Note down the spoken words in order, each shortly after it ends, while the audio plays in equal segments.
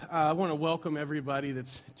I want to welcome everybody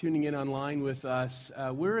that's tuning in online with us.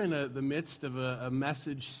 We're in the midst of a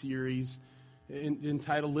message series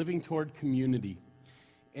entitled Living Toward Community.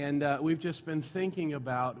 And we've just been thinking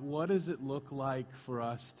about what does it look like for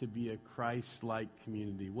us to be a Christ-like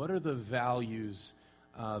community? What are the values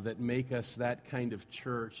that make us that kind of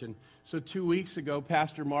church? And so 2 weeks ago,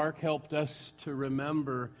 Pastor Mark helped us to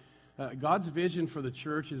remember God's vision for the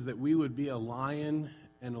church is that we would be a lion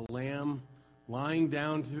and a lamb lying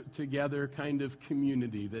down together kind of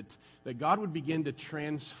community, that God would begin to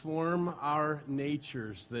transform our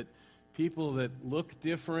natures, that people that look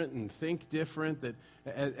different and think different, that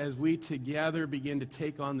as we together begin to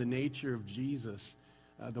take on the nature of Jesus,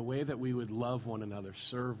 the way that we would love one another,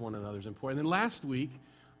 serve one another is important. And then last week,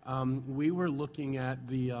 we were looking at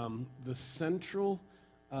the central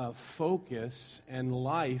focus and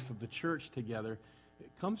life of the church together. It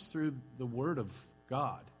comes through the Word of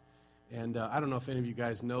God. And I don't know if any of you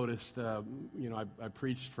guys noticed, I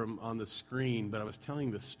preached from on the screen, but I was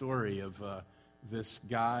telling the story of this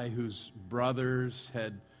guy whose brothers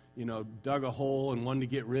had, dug a hole and wanted to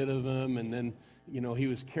get rid of him, and then, he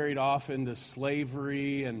was carried off into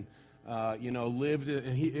slavery and, lived,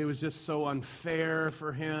 and it was just so unfair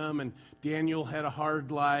for him, and Daniel had a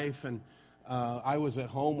hard life, and I was at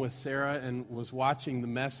home with Sarah and was watching the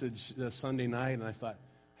message Sunday night, and I thought,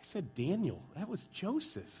 I said Daniel, that was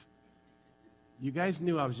Joseph. You guys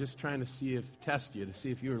knew I was just trying to test you to see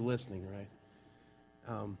if you were listening,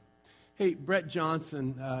 right? Hey, Brett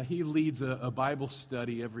Johnson, he leads a Bible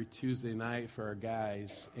study every Tuesday night for our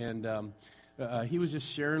guys. And he was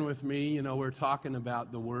just sharing with me, we're talking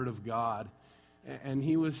about the Word of God. And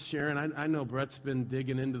he was sharing, I know Brett's been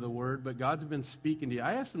digging into the Word, but God's been speaking to you.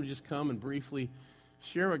 I asked him to just come and briefly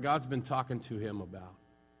share what God's been talking to him about.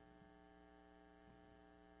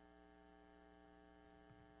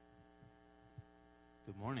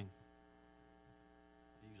 Good morning.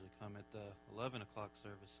 I usually come at the 11 o'clock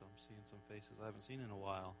service, so I'm seeing some faces I haven't seen in a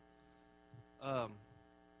while.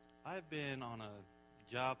 I've been on a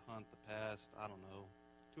job hunt the past,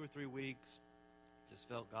 2 or 3 weeks. Just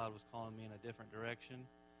felt God was calling me in a different direction.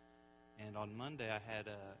 And on Monday, I had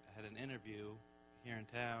an interview here in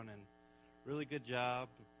town, and really good job,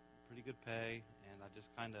 pretty good pay, and I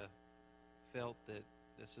just kind of felt that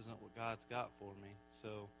this isn't what God's got for me.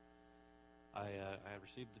 So I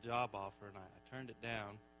received the job offer, and I turned it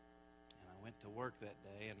down, and I went to work that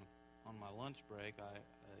day, and on my lunch break,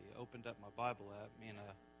 I opened up my Bible app. Me and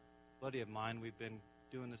a buddy of mine, we've been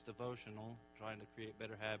doing this devotional, trying to create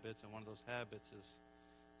better habits, and one of those habits is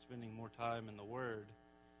spending more time in the Word.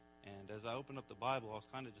 And as I opened up the Bible, I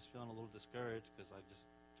was kind of just feeling a little discouraged because I just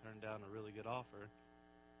turned down a really good offer.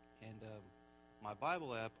 And my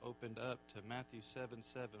Bible app opened up to Matthew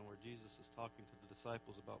 7:7, where Jesus is talking to the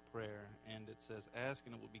disciples about prayer, and it says, "Ask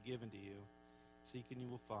and it will be given to you, seek and you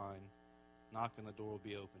will find, knock and the door will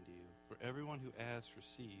be open to you. For everyone who asks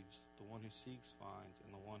receives, the one who seeks finds, and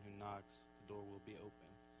the one who knocks, the door will be open."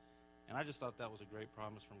 And I just thought that was a great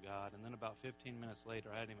promise from God. And then about 15 minutes later,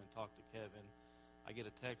 I hadn't even talked to Kevin. I get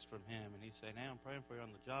a text from him, and he's saying, "Hey, I'm praying for you on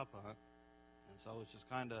the job hunt." And so it's just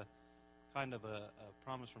kind of a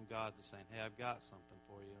promise from God to saying, "Hey, I've got something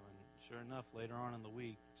for you." And sure enough, later on in the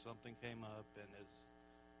week, something came up, and it's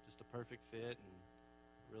just a perfect fit and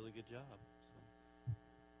a really good job. So.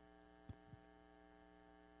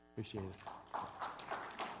 Appreciate it.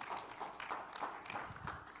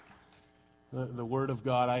 The Word of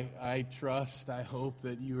God, I trust, I hope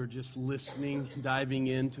that you are just listening, diving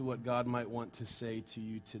into what God might want to say to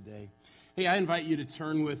you today. Hey, I invite you to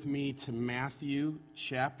turn with me to Matthew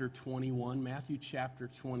chapter 21. Matthew chapter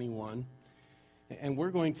 21. And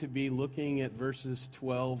we're going to be looking at verses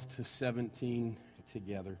 12 to 17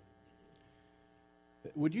 together.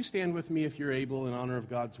 Would you stand with me if you're able in honor of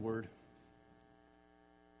God's Word?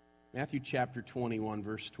 Matthew chapter 21,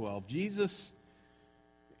 verse 12. Jesus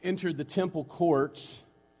entered the temple courts,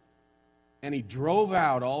 and he drove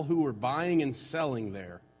out all who were buying and selling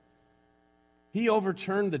there. He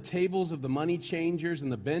overturned the tables of the money changers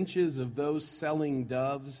and the benches of those selling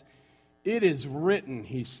doves. "It is written,"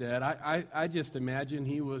 he said. I just imagine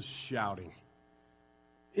he was shouting.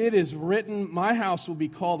 "It is written, my house will be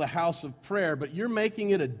called a house of prayer, but you're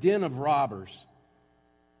making it a den of robbers."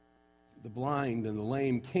 The blind and the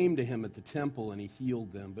lame came to him at the temple, and he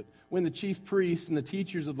healed them. But when the chief priests and the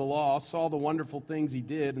teachers of the law saw the wonderful things he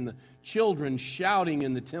did, and the children shouting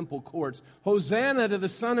in the temple courts, "Hosanna to the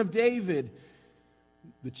Son of David,"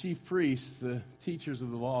 the chief priests, the teachers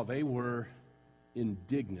of the law, they were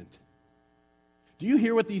indignant. "Do you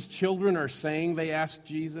hear what these children are saying?" they asked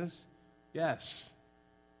Jesus. "Yes,"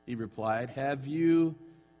 he replied. "Have you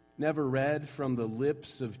never read from the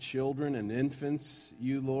lips of children and infants,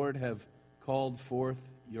 you, Lord, have called forth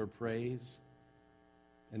your praise.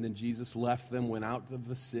 And then Jesus left them, went out of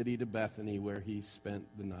the city to Bethany, where he spent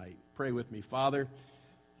the night. Pray with me. Father,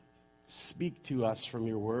 speak to us from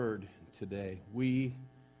your word today. We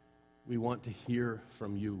want to hear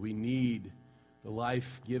from you. We need the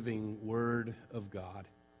life-giving word of God.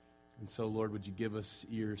 And so, Lord, would you give us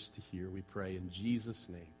ears to hear, we pray in Jesus'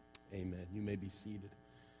 name. Amen. You may be seated.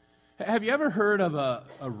 Have you ever heard of a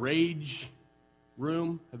rage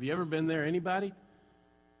room? Have you ever been there? Anybody?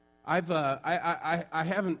 I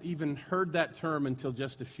haven't even heard that term until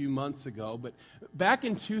just a few months ago, but back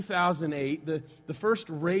in 2008, the first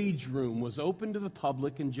rage room was open to the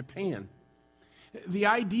public in Japan. The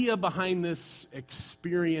idea behind this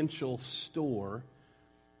experiential store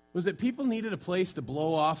was that people needed a place to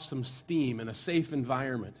blow off some steam in a safe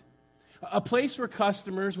environment, a place where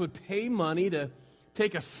customers would pay money to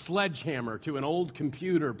take a sledgehammer to an old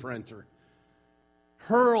computer printer,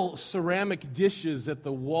 hurl ceramic dishes at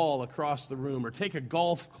the wall across the room, or take a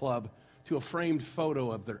golf club to a framed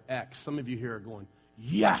photo of their ex. Some of you here are going,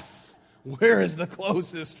 yes, where is the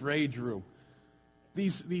closest rage room?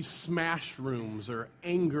 These smash rooms, or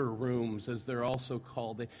anger rooms as they're also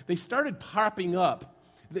called, they started popping up.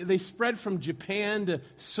 They spread from Japan to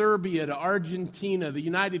Serbia to Argentina, the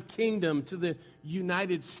United Kingdom to the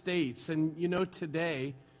United States. And you know,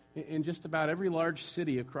 today, in just about every large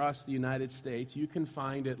city across the United States, you can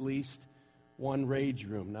find at least one rage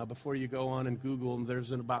room. Now, before you go on and Google them,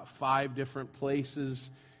 there's in about 5 different places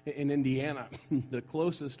in Indiana. The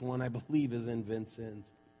closest one, I believe, is in Vincennes.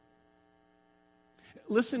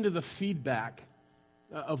 Listen to the feedback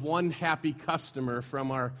of one happy customer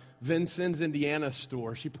from our Vincennes, Indiana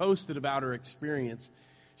store. She posted about her experience.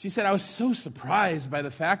 She said, I was so surprised by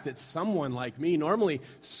the fact that someone like me, normally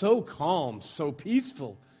so calm, so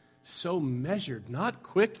peaceful, so measured, not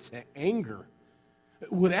quick to anger,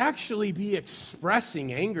 would actually be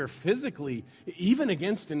expressing anger physically, even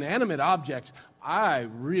against inanimate objects. I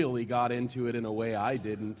really got into it in a way I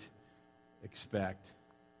didn't expect.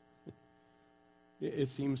 It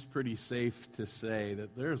seems pretty safe to say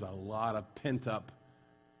that there's a lot of pent-up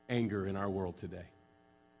anger in our world today.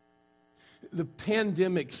 The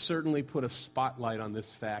pandemic certainly put a spotlight on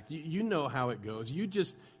this fact. You know how it goes. You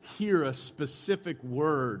just hear a specific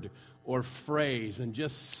word or phrase, and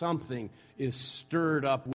just something is stirred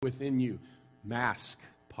up within you. Mask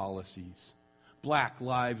policies, Black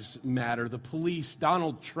Lives Matter, the police,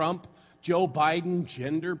 Donald Trump, Joe Biden,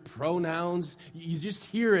 gender, pronouns. You just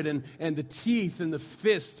hear it, and the teeth and the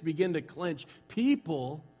fists begin to clench.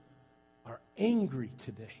 People are angry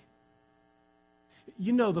today.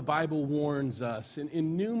 You know, the Bible warns us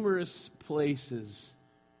in numerous places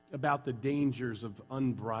about the dangers of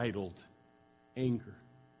unbridled anger.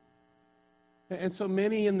 And so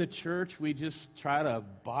many in the church, we just try to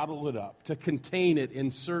bottle it up, to contain it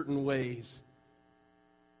in certain ways.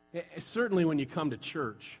 Certainly when you come to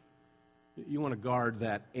church, you want to guard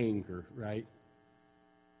that anger, right?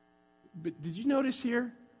 But did you notice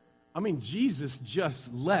here? I mean, Jesus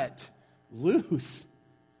just let loose.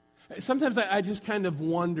 Sometimes I just kind of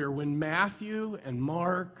wonder when Matthew and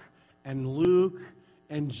Mark and Luke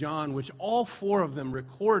and John, which all 4 of them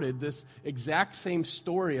recorded this exact same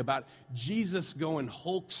story about Jesus going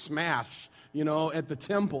Hulk smash, at the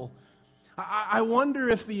temple. I wonder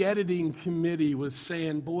if the editing committee was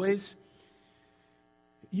saying, boys,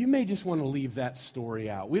 you may just want to leave that story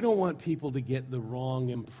out. We don't want people to get the wrong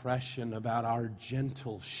impression about our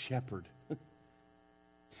gentle shepherd.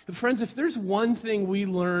 Friends, if there's one thing we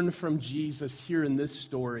learn from Jesus here in this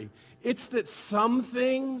story, it's that some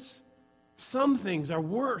things are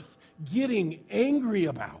worth getting angry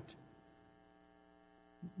about.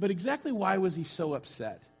 But exactly why was he so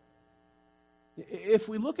upset? If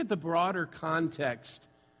we look at the broader context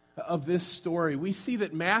of this story, we see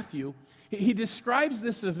that Matthew, he describes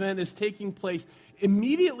this event as taking place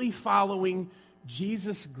immediately following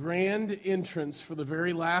Jesus' grand entrance for the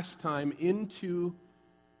very last time into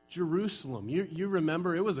Jerusalem. You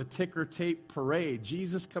remember, it was a ticker tape parade.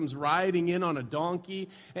 Jesus comes riding in on a donkey,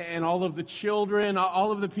 and all of the children,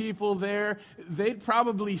 all of the people there, they'd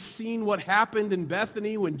probably seen what happened in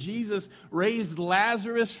Bethany when Jesus raised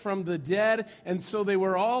Lazarus from the dead, and so they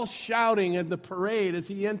were all shouting at the parade as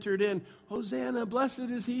he entered in, Hosanna, blessed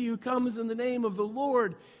is he who comes in the name of the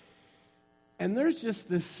Lord. And there's just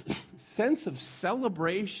this sense of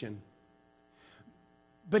celebration.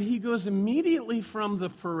 But he goes immediately from the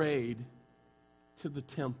parade to the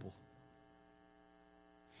temple.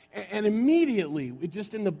 And immediately,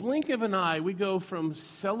 just in the blink of an eye, we go from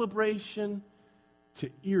celebration to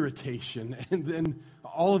irritation and then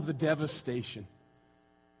all of the devastation.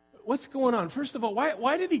 What's going on? First of all,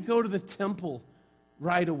 why did he go to the temple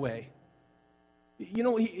right away? You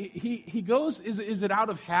know, he goes, is it out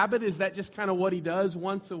of habit? Is that just kind of what he does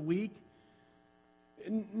once a week?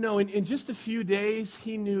 No, in just a few days,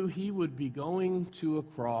 he knew he would be going to a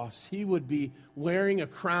cross. He would be wearing a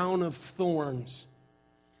crown of thorns.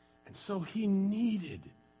 And so he needed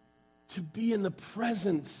to be in the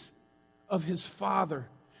presence of his Father.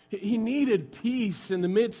 He needed peace in the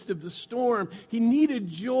midst of the storm. He needed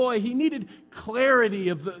joy. He needed clarity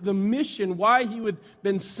of the mission, why he had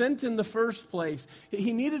been sent in the first place.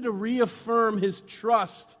 He needed to reaffirm his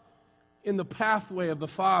trust in the pathway of the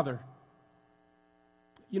Father.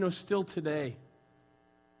 You know, still today,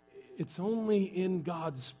 it's only in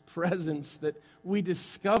God's presence that we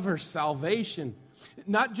discover salvation,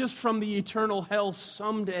 not just from the eternal hell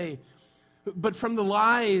someday, but from the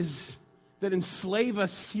lies that enslave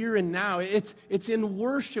us here and now. It's in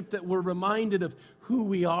worship that we're reminded of who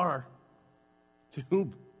we are, to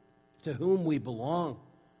whom we belong,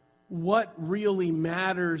 what really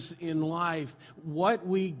matters in life, what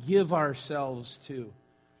we give ourselves to.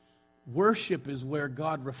 Worship is where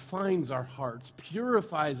God refines our hearts,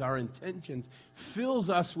 purifies our intentions, fills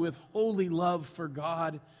us with holy love for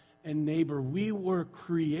God and neighbor. We were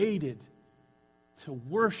created to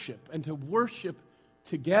worship and to worship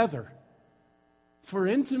together for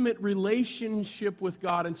intimate relationship with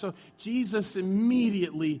God. And so Jesus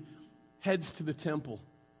immediately heads to the temple.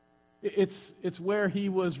 It's where he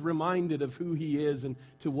was reminded of who he is and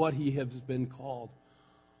to what he has been called.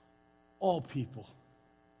 All people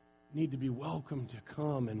need to be welcome to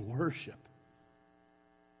come and worship.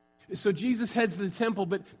 So Jesus heads to the temple,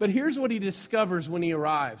 but here's what he discovers when he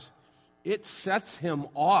arrives. It sets him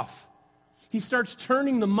off. He starts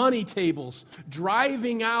turning the money tables,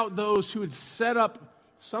 driving out those who had set up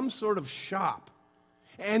some sort of shop.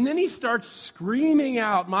 And then he starts screaming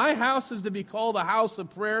out, "My house is to be called a house of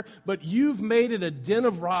prayer, but you've made it a den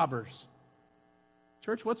of robbers."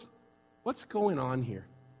 Church, what's going on here?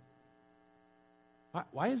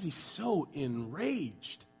 Why is he so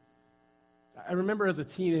enraged? I remember as a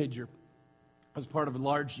teenager, I was part of a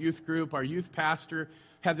large youth group. Our youth pastor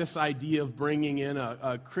had this idea of bringing in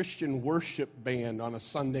a Christian worship band on a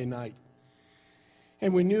Sunday night.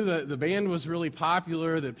 And we knew that the band was really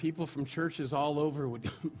popular, that people from churches all over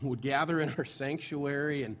would gather in our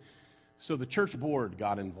sanctuary, and so the church board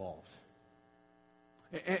got involved.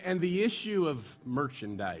 And the issue of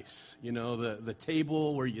merchandise, you know, the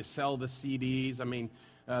table where you sell the CDs. I mean,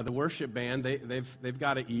 the worship band, they've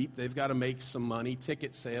got to eat. They've got to make some money.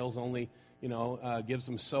 Ticket sales only, gives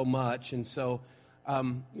them so much. And so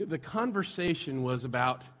the conversation was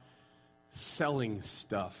about selling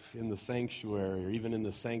stuff in the sanctuary or even in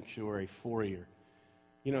the sanctuary foyer.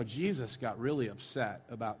 You know, Jesus got really upset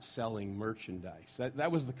about selling merchandise.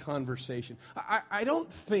 That was the conversation. I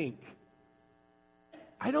don't think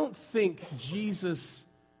Jesus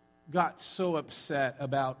got so upset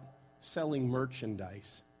about selling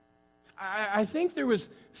merchandise. I think there was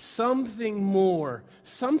something more,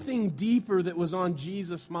 something deeper that was on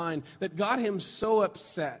Jesus' mind that got him so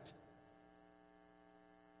upset.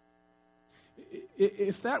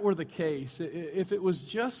 If that were the case, if it was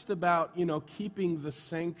just about, keeping the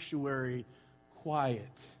sanctuary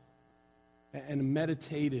quiet and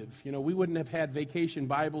meditative, we wouldn't have had Vacation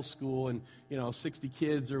Bible School and, 60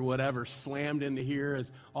 kids or whatever slammed into here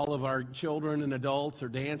as all of our children and adults are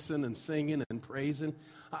dancing and singing and praising.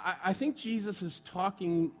 I think Jesus is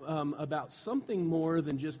talking about something more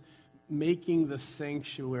than just making the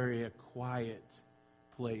sanctuary a quiet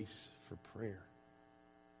place for prayer.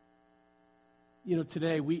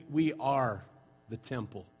 Today we are the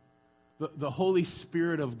temple. The Holy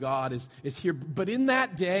Spirit of God is here. But in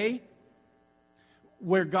that day,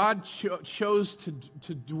 where God chose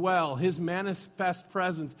to dwell, his manifest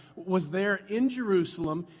presence was there in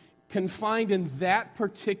Jerusalem, confined in that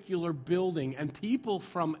particular building. And people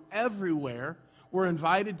from everywhere were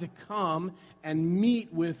invited to come and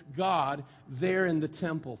meet with God there in the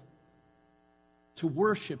temple, to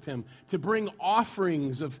worship him, to bring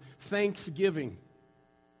offerings of thanksgiving,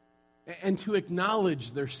 and to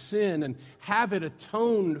acknowledge their sin and have it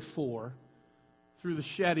atoned for through the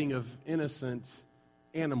shedding of innocent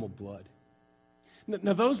animal blood.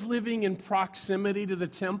 Now, those living in proximity to the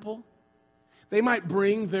temple, they might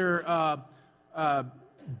bring their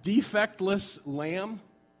defectless lamb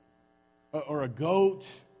or a goat,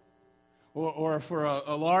 or for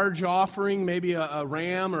a large offering, maybe a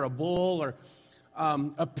ram or a bull or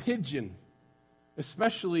a pigeon,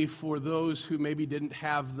 especially for those who maybe didn't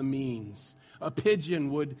have the means. A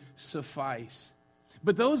pigeon would suffice.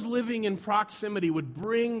 But those living in proximity would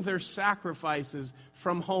bring their sacrifices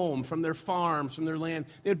from home, from their farms, from their land.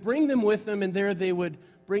 They'd bring them with them, and there they would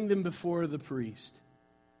bring them before the priest.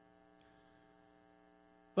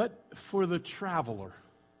 But for the traveler,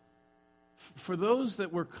 for those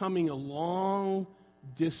that were coming a long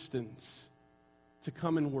distance to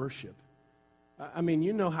come and worship, I mean,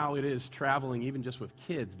 you know how it is traveling even just with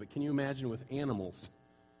kids, but can you imagine with animals?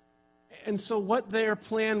 And so what their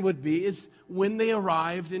plan would be is when they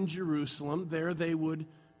arrived in Jerusalem, there they would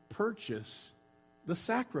purchase the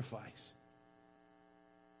sacrifice.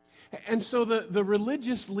 And so the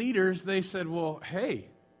religious leaders, they said, well, hey,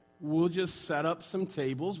 we'll just set up some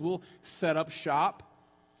tables, we'll set up shop,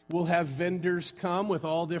 we'll have vendors come with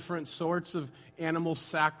all different sorts of animal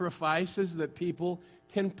sacrifices that people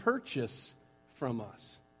can purchase from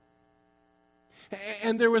us.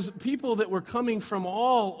 And there was people that were coming from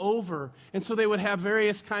all over, and so they would have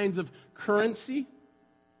various kinds of currency.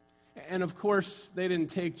 And of course, they didn't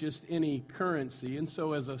take just any currency, and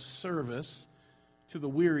so as a service to the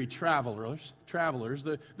weary travelers,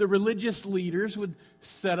 the religious leaders would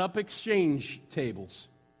set up exchange tables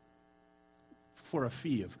for a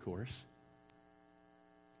fee, of course.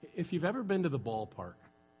 If you've ever been to the ballpark,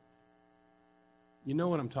 you know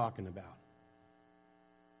what I'm talking about.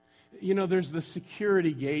 You know, there's the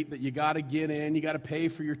security gate that you got to get in. You got to pay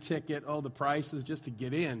for your ticket. Oh, the price is just to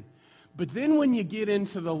get in. But then when you get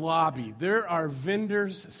into the lobby, there are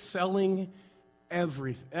vendors selling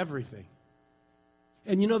everything.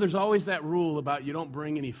 And you know, there's always that rule about you don't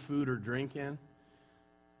bring any food or drink in.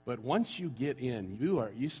 But once you get in,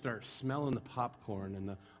 you start smelling the popcorn and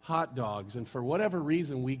the hot dogs, and for whatever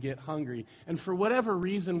reason we get hungry, and for whatever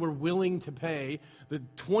reason we're willing to pay the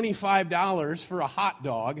 $25 for a hot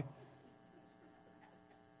dog.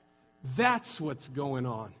 That's what's going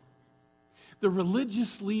on. The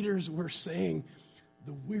religious leaders were saying,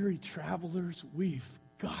 the weary travelers, we've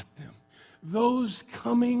got them. Those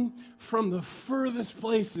coming from the furthest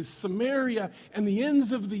places, Samaria and the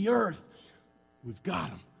ends of the earth, we've got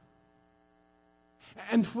them.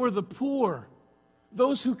 And for the poor,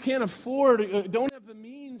 those who can't afford, don't have the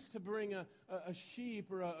means to bring a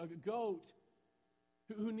sheep or a goat,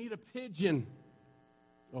 who need a pigeon,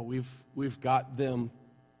 oh, we've got them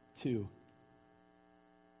too.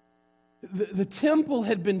 The temple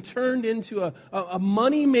had been turned into a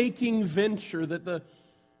money-making venture that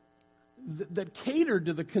catered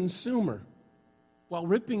to the consumer while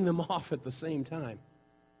ripping them off at the same time.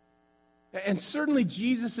 And certainly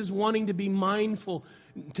Jesus is wanting to be mindful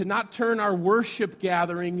to not turn our worship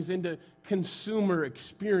gatherings into consumer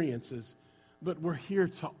experiences, but we're here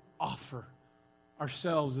to offer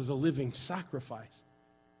ourselves as a living sacrifice.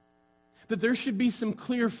 That there should be some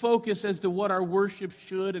clear focus as to what our worship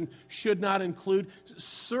should and should not include.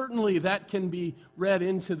 Certainly that can be read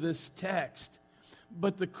into this text.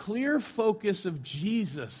 But the clear focus of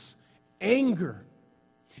Jesus' anger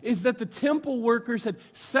is that the temple workers had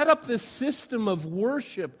set up this system of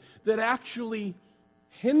worship that actually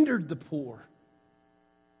hindered the poor,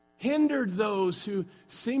 hindered those who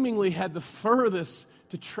seemingly had the furthest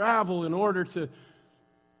to travel in order to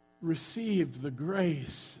receive the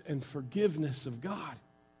grace and forgiveness of God.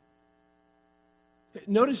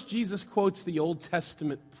 Notice Jesus quotes the Old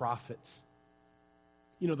Testament prophets.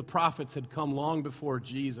 You know, the prophets had come long before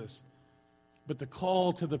Jesus. But the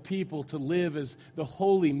call to the people to live as the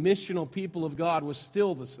holy, missional people of God was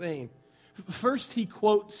still the same. First, he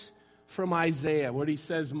quotes from Isaiah, where he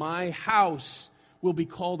says, my house will be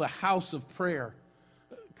called a house of prayer.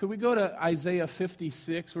 Could we go to Isaiah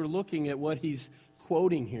 56? We're looking at what he's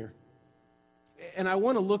quoting here. And I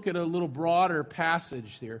want to look at a little broader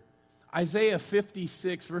passage here. Isaiah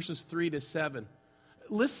 56, verses 3 to 7.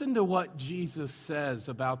 Listen to what Jesus says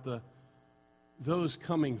about those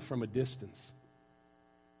coming from a distance.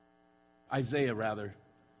 Isaiah,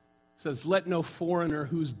 says, let no foreigner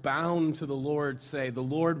who's bound to the Lord say, the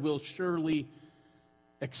Lord will surely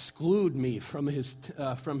exclude me from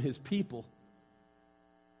his people.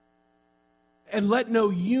 And let no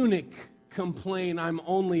eunuch complain, I'm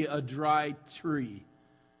only a dry tree.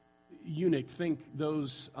 Eunuch, think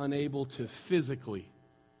those unable to physically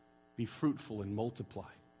be fruitful and multiply.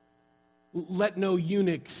 Let no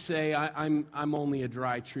eunuch say, I'm only a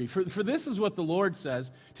dry tree. For this is what the Lord says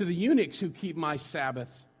to the eunuchs who keep my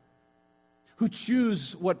Sabbaths, who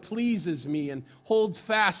choose what pleases me and hold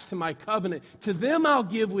fast to my covenant. To them I'll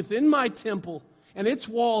give within my temple and its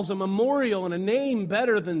walls a memorial and a name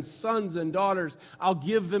better than sons and daughters. I'll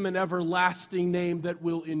give them an everlasting name that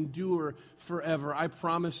will endure forever. I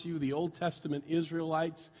promise you, the Old Testament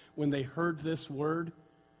Israelites, when they heard this word,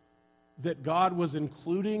 that God was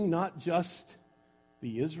including not just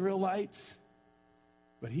the Israelites,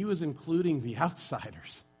 but he was including the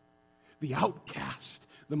outsiders, the outcast,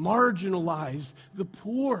 the marginalized, the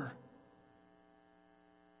poor.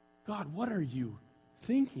 God, what are you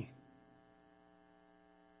thinking?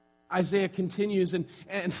 Isaiah continues,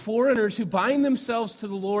 and foreigners who bind themselves to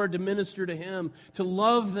the Lord to minister to him, to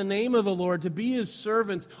love the name of the Lord, to be his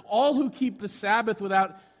servants, all who keep the Sabbath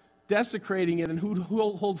without desecrating it and who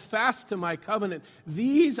hold fast to my covenant,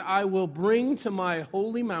 these I will bring to my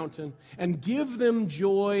holy mountain and give them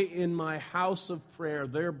joy in my house of prayer.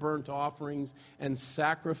 Their burnt offerings and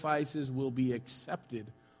sacrifices will be accepted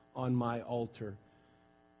on my altar.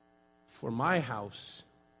 For my house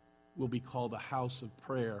will be called a house of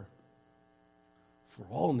prayer for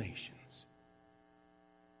all nations.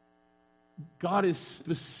 God is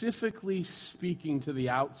specifically speaking to the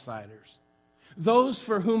outsiders. Those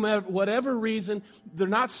for whom, whatever reason, they're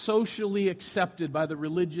not socially accepted by the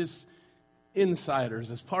religious insiders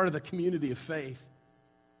as part of the community of faith.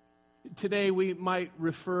 Today we might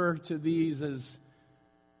refer to these as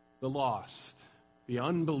the lost, the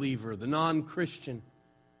unbeliever, the non-Christian,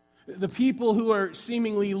 the people who are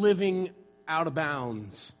seemingly living out of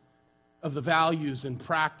bounds of the values and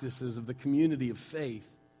practices of the community of faith.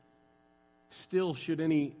 Still, should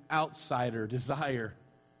any outsider desire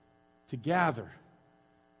to gather,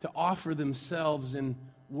 to offer themselves in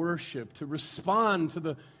worship, to respond to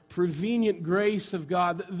the prevenient grace of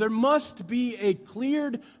God, there must be a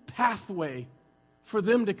cleared pathway for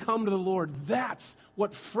them to come to the Lord. That's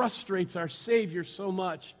what frustrates our Savior so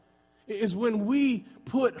much, is when we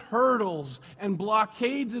put hurdles and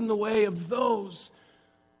blockades in the way of those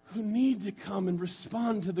who need to come and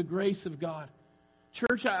respond to the grace of God.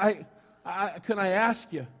 Church, can I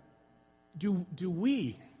ask you, do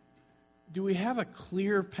we have a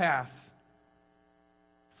clear path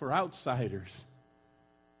for outsiders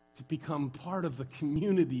to become part of the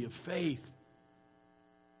community of faith?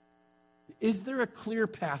 Is there a clear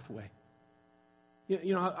pathway?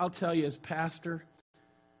 You know, I'll tell you, as pastor,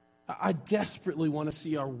 I desperately want to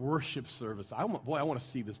see our worship service. I want to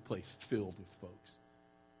see this place filled with folks.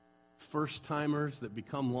 First-timers that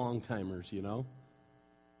become long-timers, you know.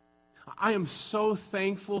 I am so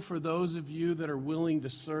thankful for those of you that are willing to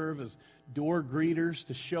serve as door greeters,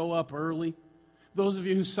 to show up early. Those of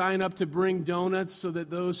you who sign up to bring donuts so that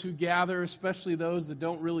those who gather, especially those that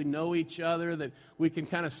don't really know each other, that we can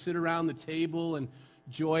kind of sit around the table and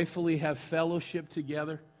joyfully have fellowship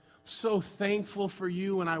together. So thankful for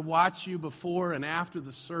you when I watch you before and after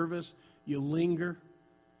the service. You linger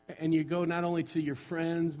and you go not only to your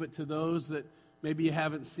friends, but to those that maybe you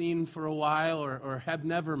haven't seen for a while or have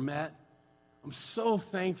never met. I'm so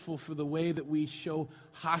thankful for the way that we show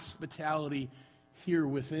hospitality here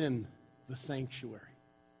within the sanctuary.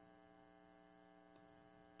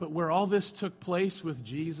 But where all this took place with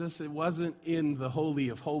Jesus, it wasn't in the Holy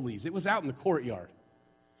of Holies. It was out in the courtyard.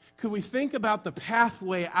 Could we think about the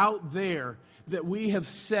pathway out there that we have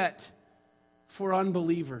set for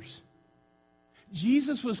unbelievers?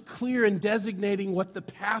 Jesus was clear in designating what the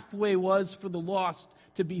pathway was for the lost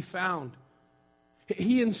to be found.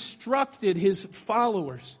 He instructed his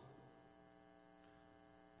followers,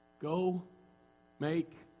 go make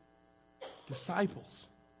disciples.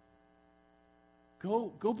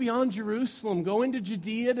 Go beyond Jerusalem. Go into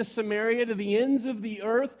Judea, to Samaria, to the ends of the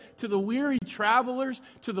earth, to the weary travelers,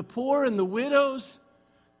 to the poor and the widows.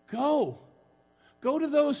 Go. Go to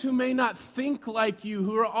those who may not think like you,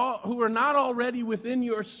 who are not already within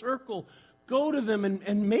your circle. Go to them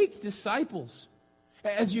and make disciples.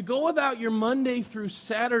 As you go about your Monday through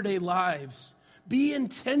Saturday lives, be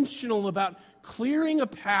intentional about clearing a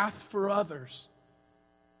path for others.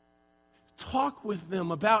 Talk with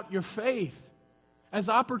them about your faith. As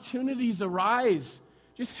opportunities arise,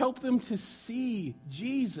 just help them to see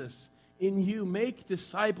Jesus in you. Make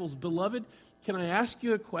disciples. Beloved, can I ask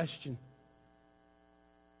you a question?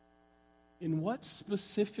 In what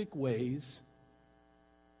specific ways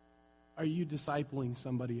are you discipling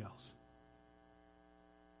somebody else?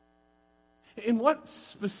 In what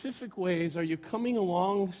specific ways are you coming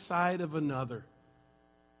alongside of another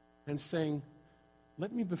and saying,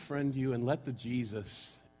 let me befriend you and let the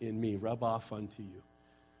Jesus in me rub off unto you?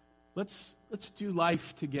 Let's do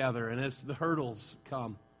life together, and as the hurdles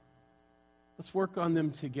come, let's work on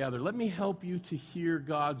them together. Let me help you to hear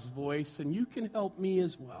God's voice, and you can help me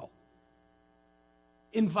as well.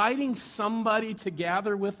 Inviting somebody to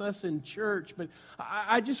gather with us in church, but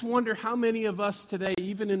I just wonder how many of us today,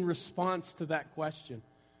 even in response to that question,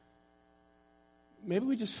 maybe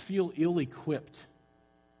we just feel ill-equipped.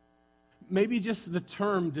 Maybe just the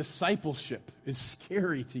term discipleship is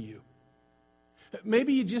scary to you.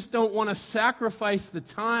 Maybe you just don't want to sacrifice the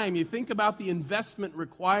time. You think about the investment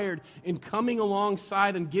required in coming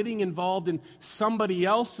alongside and getting involved in somebody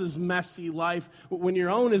else's messy life when your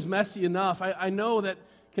own is messy enough. I know that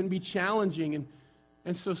can be challenging.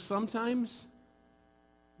 And so sometimes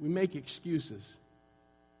we make excuses.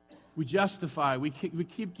 We justify. We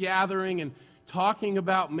keep gathering and talking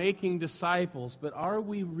about making disciples. But are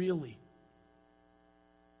we really?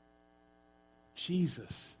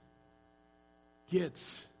 Jesus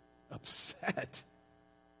gets upset.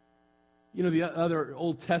 You know, the other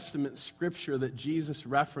Old Testament scripture that Jesus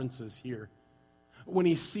references here, when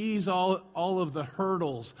he sees all of the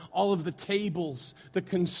hurdles, all of the tables, the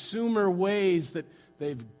consumer ways that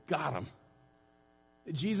they've got him,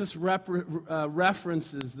 Jesus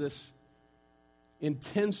references this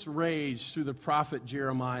intense rage through the prophet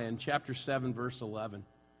Jeremiah in chapter 7, verse 11.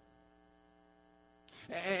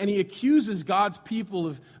 And he accuses God's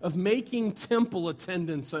people of making temple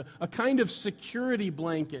attendance a kind of security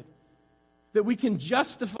blanket, that we can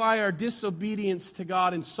justify our disobedience to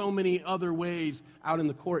God in so many other ways out in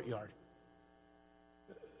the courtyard.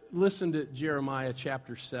 Listen to Jeremiah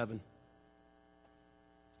chapter 7.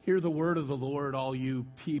 Hear the word of the Lord, all you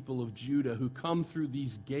people of Judah who come through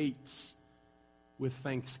these gates with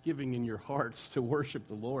thanksgiving in your hearts to worship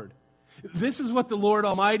the Lord. This is what the Lord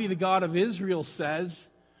Almighty, the God of Israel, says.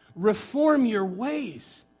 Reform your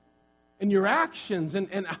ways and your actions,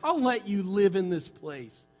 and I'll let you live in this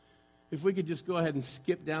place. If we could just go ahead and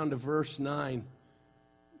skip down to verse 9.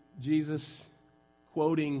 Jesus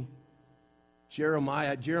quoting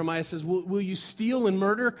Jeremiah. Jeremiah says, will you steal and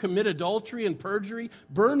murder, commit adultery and perjury,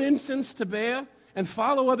 burn incense to Baal, and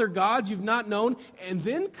follow other gods you've not known, and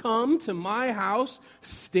then come to my house,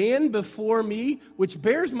 stand before me, which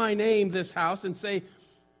bears my name, this house, and say,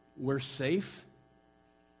 we're safe?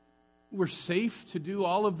 We're safe to do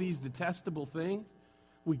all of these detestable things?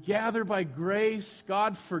 We gather by grace.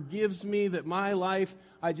 God forgives me that my life,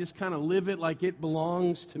 I just kind of live it like it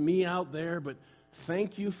belongs to me out there, but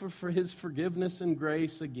thank you for his forgiveness and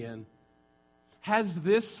grace again. Has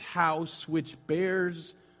this house which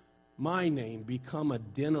bears my name become a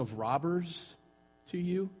den of robbers to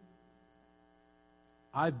you?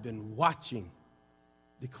 I've been watching,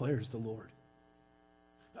 declares the Lord.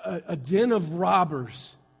 A den of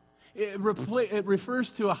robbers. It refers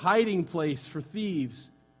to a hiding place for thieves,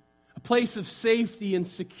 a place of safety and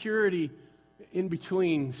security in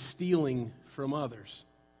between stealing from others.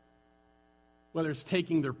 Whether it's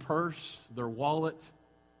taking their purse, their wallet,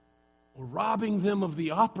 or robbing them of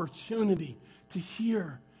the opportunity to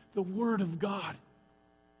hear the Word of God.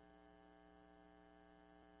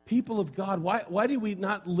 People of God, why do we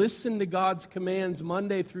not listen to God's commands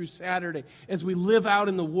Monday through Saturday as we live out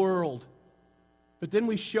in the world? But then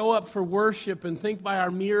we show up for worship and think by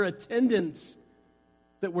our mere attendance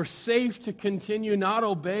that we're safe to continue not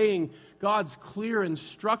obeying God's clear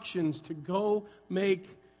instructions to go make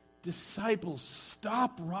disciples.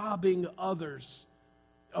 Stop robbing others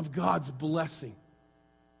of God's blessing.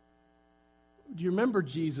 Do you remember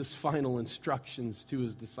Jesus' final instructions to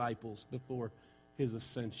his disciples before his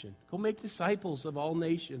ascension? Go make disciples of all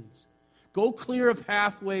nations. Go clear a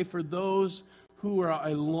pathway for those who are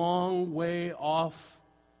a long way off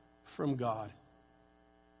from God.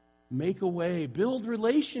 Make a way. Build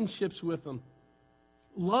relationships with them.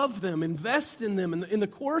 Love them. Invest in them. In the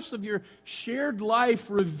course of your shared life,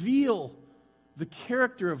 reveal the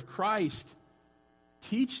character of Christ.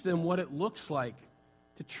 Teach them what it looks like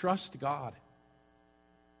to trust God.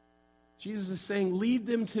 Jesus is saying, lead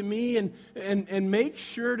them to me and make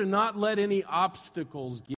sure to not let any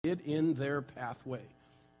obstacles get in their pathway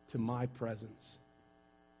to my presence.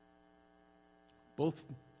 Both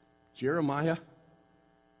Jeremiah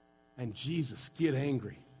and Jesus get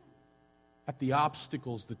angry at the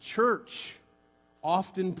obstacles the church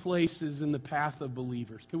often places in the path of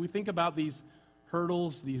believers. Can we think about these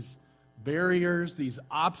hurdles, these barriers, these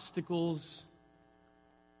obstacles?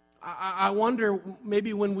 I wonder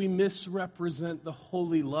maybe when we misrepresent the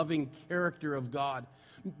holy, loving character of God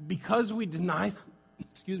because we deny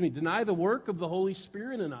the work of the Holy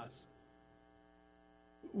Spirit in us.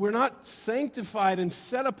 We're not sanctified and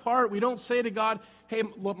set apart. We don't say to God, hey,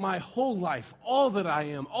 my whole life, all that I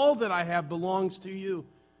am, all that I have belongs to you.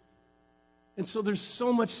 And so there's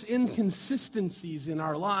so much inconsistencies in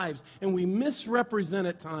our lives, and we misrepresent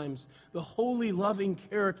at times the holy, loving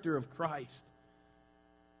character of Christ.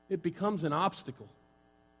 It becomes an obstacle.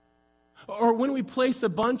 Or when we place a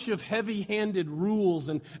bunch of heavy-handed rules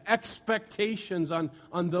and expectations on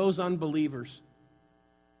those unbelievers.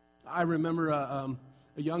 I remember a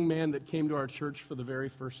young man that came to our church for the very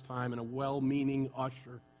first time and a well-meaning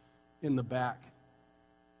usher in the back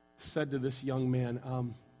said to this young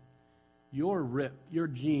man, your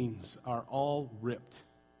jeans are all ripped.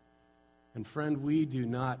 And friend, we do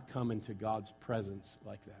not come into God's presence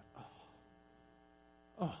like that.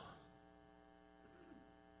 Oh.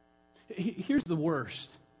 Here's the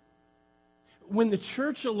worst. When the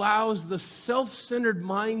church allows the self-centered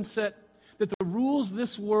mindset that the rules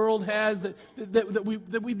this world has,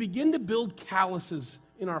 that we begin to build calluses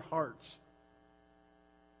in our hearts.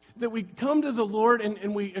 That we come to the Lord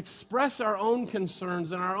and we express our own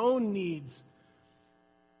concerns and our own needs,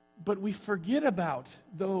 but we forget about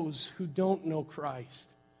those who don't know Christ.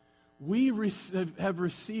 We have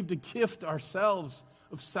received a gift ourselves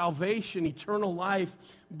of salvation, eternal life,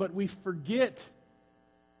 but we forget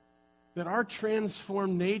that our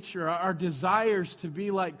transformed nature, our desires to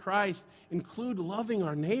be like Christ, include loving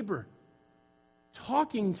our neighbor,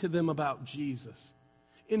 talking to them about Jesus,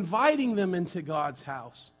 inviting them into God's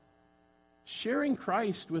house, sharing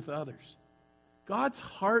Christ with others. God's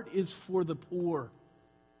heart is for the poor,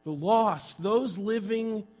 the lost, those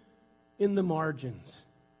living in the margins.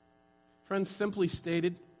 Friends, simply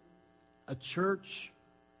stated, a church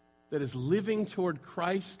that is living toward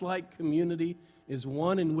Christ-like community is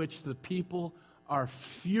one in which the people are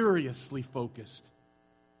furiously focused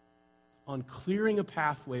on clearing a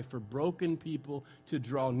pathway for broken people to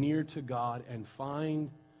draw near to God and find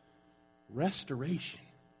restoration.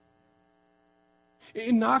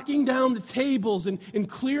 In knocking down the tables and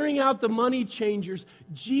clearing out the money changers,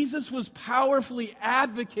 Jesus was powerfully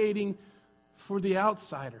advocating for the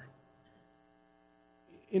outsider.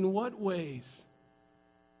 In what ways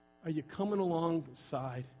are you coming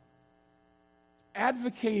alongside,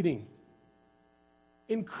 advocating,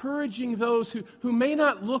 encouraging those who may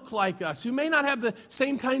not look like us, who may not have the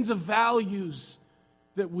same kinds of values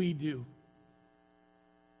that we do,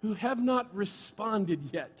 who have not responded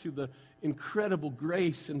yet to the incredible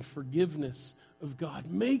grace and forgiveness of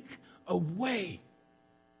God? Make a way.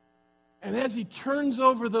 And as he turns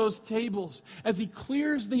over those tables, as he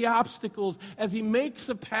clears the obstacles, as he makes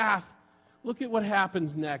a path, look at what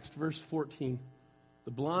happens next. Verse 14.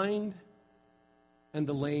 The blind and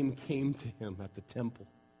the lame came to him at the temple,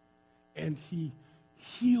 and he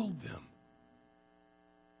healed them.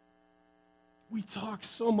 We talk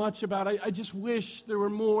so much about, I just wish there were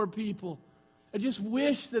more people. I just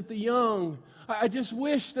wish that the young, I just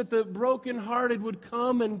wish that the brokenhearted would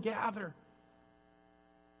come and gather.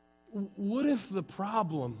 What if the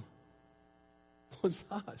problem was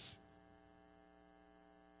us?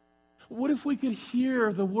 What if we could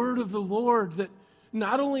hear the word of the Lord that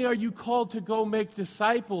not only are you called to go make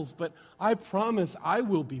disciples, but I promise I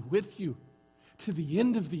will be with you to the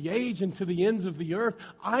end of the age and to the ends of the earth.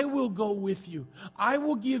 I will go with you. I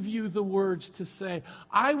will give you the words to say.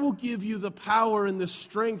 I will give you the power and the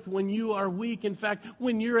strength when you are weak. In fact,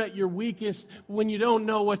 when you're at your weakest, when you don't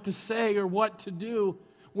know what to say or what to do,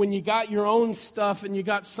 when you got your own stuff and you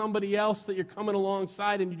got somebody else that you're coming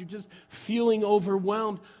alongside and you're just feeling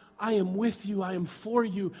overwhelmed, I am with you. I am for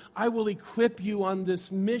you. I will equip you on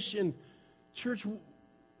this mission. Church,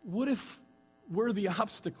 what if we're the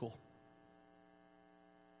obstacle?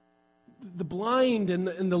 The blind and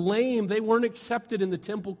the lame, they weren't accepted in the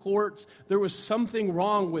temple courts. There was something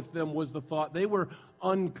wrong with them, was the thought. They were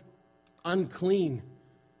unclean,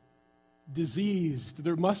 diseased.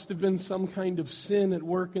 There must have been some kind of sin at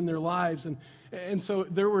work in their lives. And so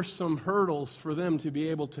there were some hurdles for them to be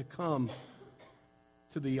able to come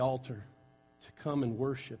to the altar, to come and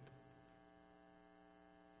worship.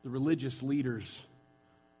 The religious leaders,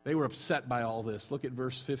 they were upset by all this. Look at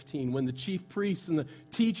verse 15. When the chief priests and the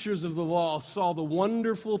teachers of the law saw the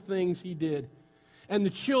wonderful things he did, and the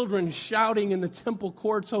children shouting in the temple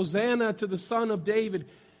courts, Hosanna to the Son of David,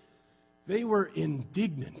 they were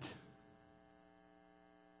indignant.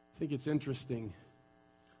 I think it's interesting,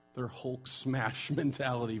 their Hulk smash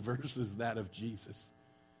mentality versus that of Jesus.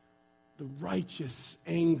 The righteous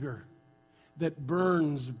anger that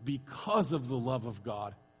burns because of the love of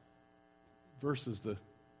God versus the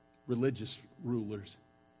religious rulers.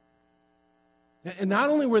 And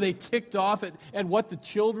not only were they ticked off at what the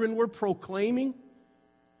children were proclaiming,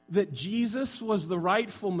 that Jesus was the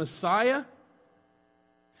rightful Messiah,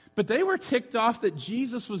 but they were ticked off that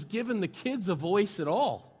Jesus was giving the kids a voice at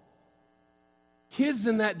all. Kids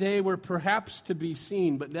in that day were perhaps to be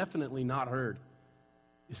seen, but definitely not heard,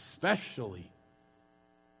 especially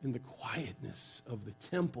in the quietness of the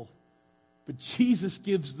temple. But Jesus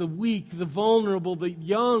gives the weak, the vulnerable, the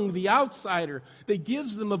young, the outsider, they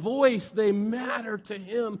gives them a voice. They matter to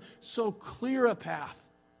him. So clear a path.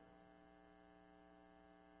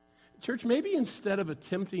 Church, maybe instead of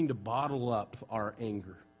attempting to bottle up our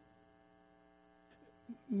anger,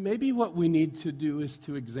 Maybe what we need to do is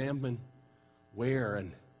to examine where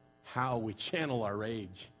and how we channel our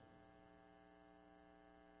rage,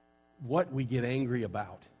 what we get angry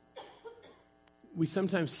about. We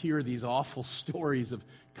sometimes hear these awful stories of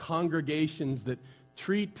congregations that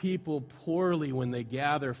treat people poorly when they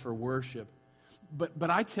gather for worship. But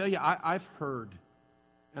I tell you, I've heard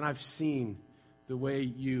and I've seen the way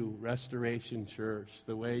you, Restoration Church,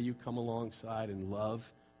 the way you come alongside and love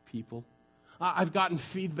people. I've gotten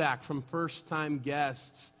feedback from first-time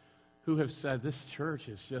guests who have said, this church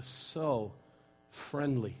is just so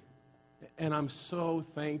friendly. And I'm so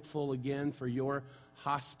thankful again for your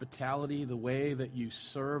hospitality, the way that you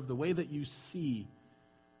serve, the way that you see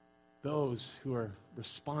those who are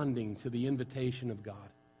responding to the invitation of God.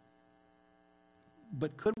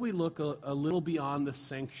 But could we look a little beyond the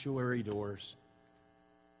sanctuary doors?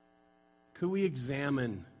 Could we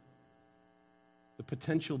examine the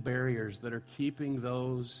potential barriers that are keeping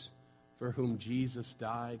those for whom Jesus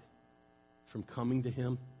died from coming to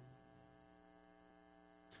him?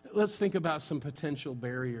 Let's think about some potential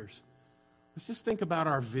barriers. Let's just think about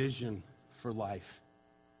our vision for life.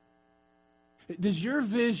 Does your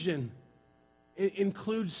vision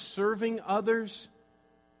include serving others,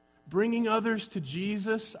 bringing others to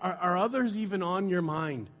Jesus? Are others even on your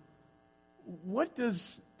mind? What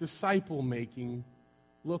does disciple making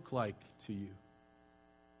look like to you?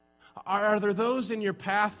 Are there those in your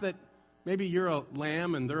path that maybe you're a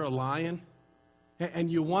lamb and they're a lion, and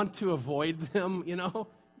you want to avoid them, you know?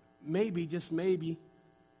 Maybe, just maybe,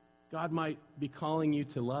 God might be calling you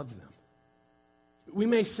to love them. We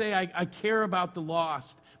may say, I care about the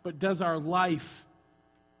lost, but does our life,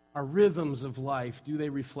 our rhythms of life, do they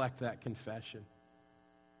reflect that confession?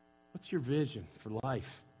 What's your vision for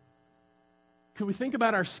life? Could we think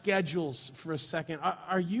about our schedules for a second?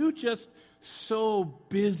 Are you just so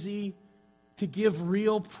busy to give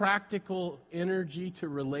real practical energy to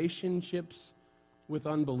relationships with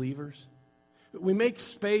unbelievers? We make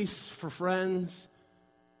space for friends,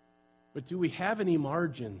 but do we have any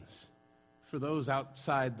margins for those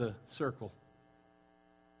outside the circle?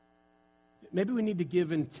 Maybe we need to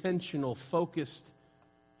give intentional, focused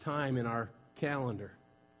time in our calendar.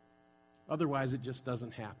 Otherwise, it just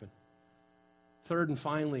doesn't happen. Third and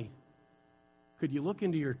finally, could you look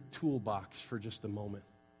into your toolbox for just a moment?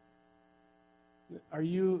 Are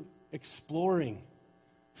you exploring,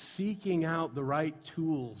 seeking out the right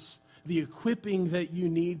tools, the equipping that you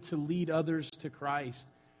need to lead others to Christ?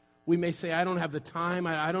 We may say, I don't have the time,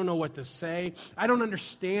 I don't know what to say, I don't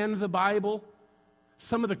understand the Bible.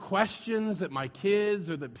 Some of the questions that my kids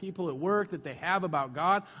or the people at work that they have about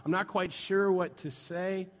God, I'm not quite sure what to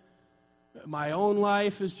say. My own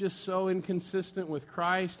life is just so inconsistent with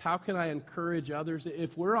Christ. How can I encourage others?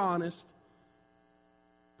 If we're honest,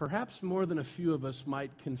 perhaps more than a few of us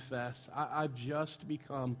might confess, I've just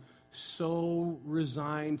become so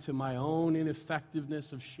resigned to my own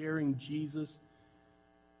ineffectiveness of sharing Jesus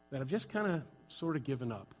that I've just kind of sort of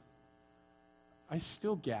given up. I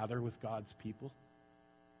still gather with God's people.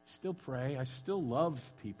 I still pray. I still love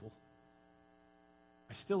people.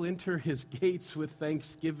 I still enter his gates with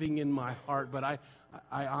thanksgiving in my heart, but I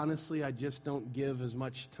honestly, I just don't give as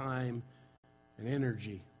much time and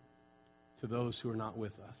energy to those who are not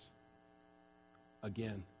with us.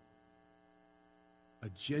 Again, a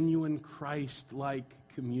genuine Christ-like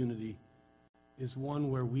community is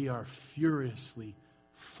one where we are furiously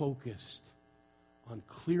focused on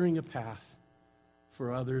clearing a path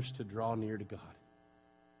for others to draw near to God.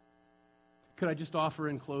 Could I just offer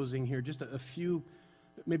in closing here just a few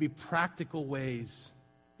maybe practical ways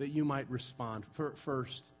that you might respond?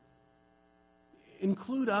 First,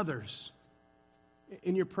 include others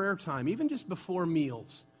in your prayer time, even just before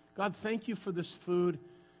meals. God, thank you for this food.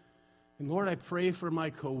 And Lord, I pray for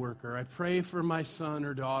my coworker. I pray for my son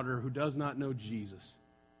or daughter who does not know Jesus.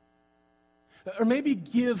 Or maybe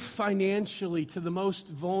give financially to the most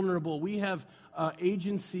vulnerable. We have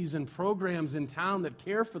agencies and programs in town that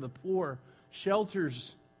care for the poor,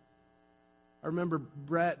 shelters. I remember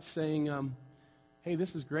Brett saying, hey,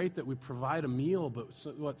 this is great that we provide a meal, but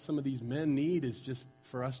what some of these men need is just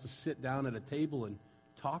for us to sit down at a table and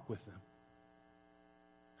talk with them.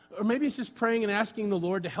 Or maybe it's just praying and asking the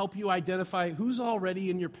Lord to help you identify who's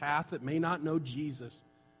already in your path that may not know Jesus.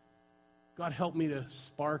 God, help me to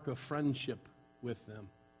spark a friendship with them.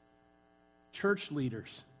 Church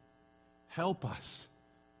leaders, help us.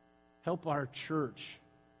 Help our church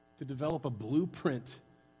to develop a blueprint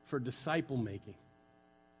for disciple making.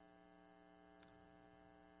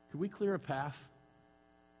 Could we clear a path?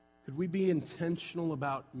 Could we be intentional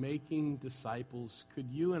about making disciples? Could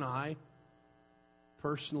you and I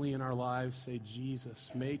personally in our lives say, Jesus,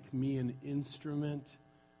 make me an instrument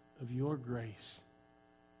of your grace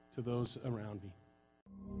to those around me.